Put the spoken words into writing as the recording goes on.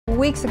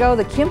Weeks ago,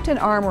 the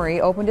Kimpton Armory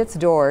opened its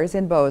doors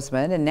in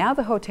Bozeman, and now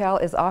the hotel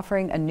is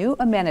offering a new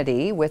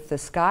amenity with the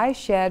Sky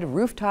Shed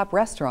rooftop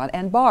restaurant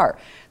and bar.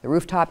 The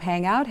rooftop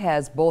hangout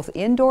has both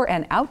indoor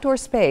and outdoor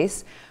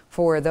space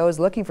for those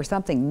looking for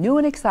something new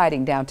and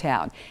exciting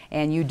downtown.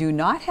 And you do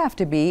not have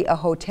to be a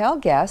hotel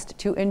guest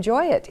to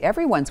enjoy it.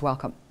 Everyone's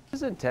welcome.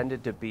 This is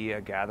intended to be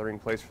a gathering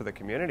place for the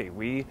community.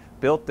 We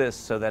built this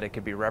so that it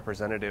could be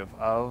representative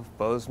of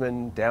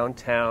Bozeman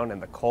downtown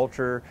and the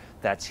culture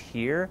that's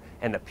here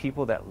and the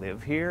people that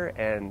live here.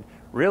 And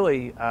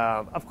really,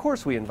 of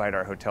course we invite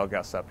our hotel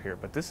guests up here,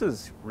 but this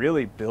is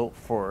really built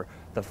for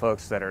the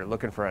folks that are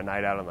looking for a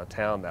night out on the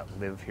town that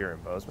live here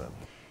in Bozeman.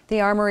 The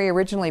Armory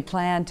originally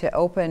planned to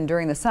open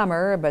during the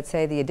summer, but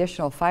say the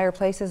additional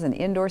fireplaces and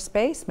indoor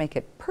space make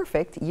it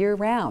perfect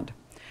year-round.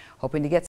 Hoping to get